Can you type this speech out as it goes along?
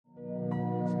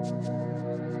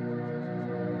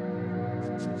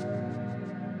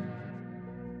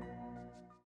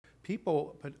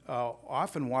People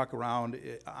often walk around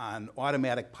on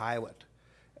automatic pilot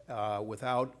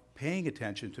without paying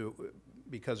attention to,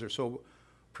 because they're so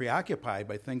preoccupied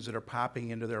by things that are popping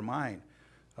into their mind.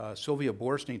 Sylvia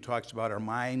Boorstein talks about our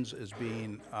minds as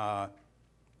being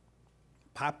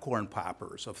popcorn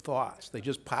poppers of thoughts. They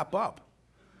just pop up.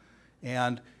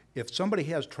 And if somebody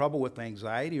has trouble with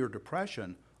anxiety or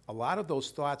depression, a lot of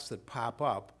those thoughts that pop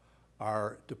up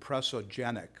are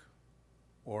depressogenic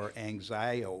or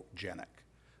anxiogenic,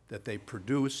 that they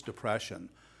produce depression,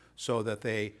 so that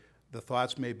the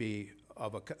thoughts may be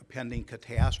of a pending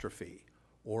catastrophe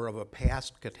or of a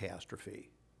past catastrophe.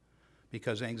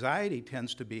 Because anxiety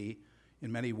tends to be,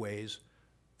 in many ways,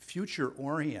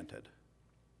 future-oriented.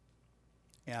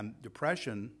 And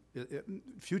depression,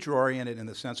 future-oriented in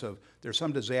the sense of there's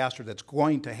some disaster that's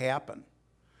going to happen,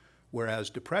 whereas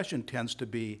depression tends to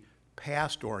be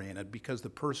past-oriented because the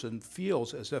person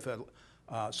feels as if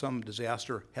some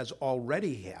disaster has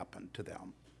already happened to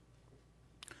them.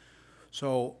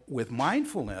 So with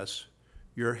mindfulness,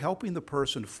 you're helping the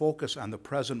person focus on the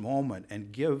present moment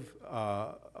and give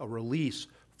a release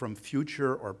from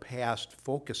future or past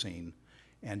focusing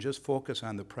and just focus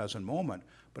on the present moment.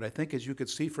 But I think, as you could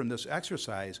see from this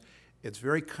exercise, it's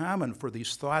very common for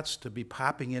these thoughts to be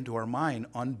popping into our mind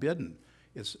unbidden.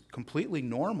 It's completely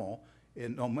normal,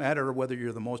 and no matter whether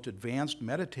you're the most advanced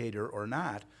meditator or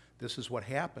not, this is what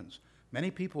happens.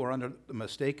 Many people are under the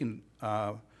mistaken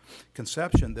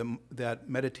conception that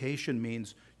meditation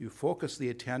means you focus the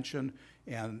attention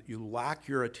and you lock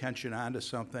your attention onto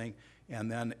something and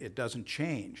then it doesn't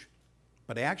change.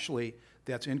 But actually,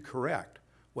 that's incorrect.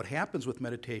 What happens with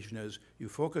meditation is you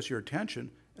focus your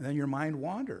attention and then your mind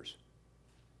wanders.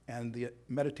 And the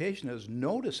meditation is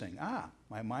noticing,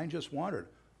 my mind just wandered.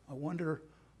 I wonder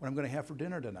what I'm going to have for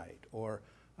dinner tonight. Or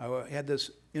I had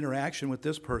this interaction with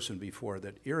this person before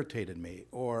that irritated me.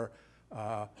 Or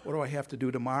what do I have to do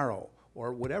tomorrow?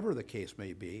 Or whatever the case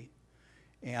may be.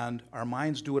 And our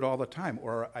minds do it all the time.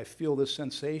 Or I feel this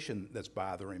sensation that's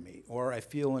bothering me. Or I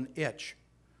feel an itch.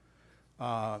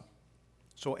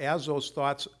 So as those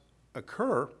thoughts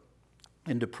occur,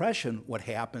 in depression, what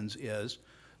happens is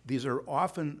these are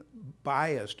often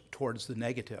biased towards the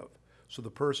negative. So the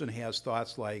person has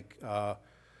thoughts like,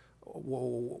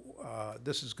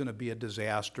 this is going to be a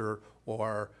disaster,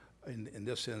 or in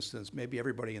this instance, maybe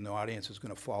everybody in the audience is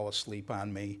going to fall asleep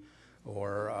on me,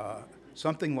 or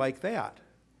something like that.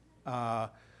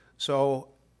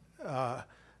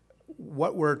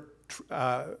 What we're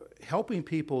helping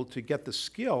people to get the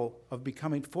skill of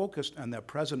becoming focused on that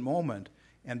present moment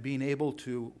and being able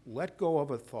to let go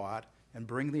of a thought and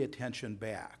bring the attention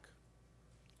back.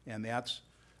 And that's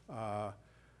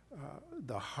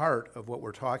the heart of what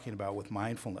we're talking about with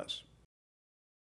mindfulness.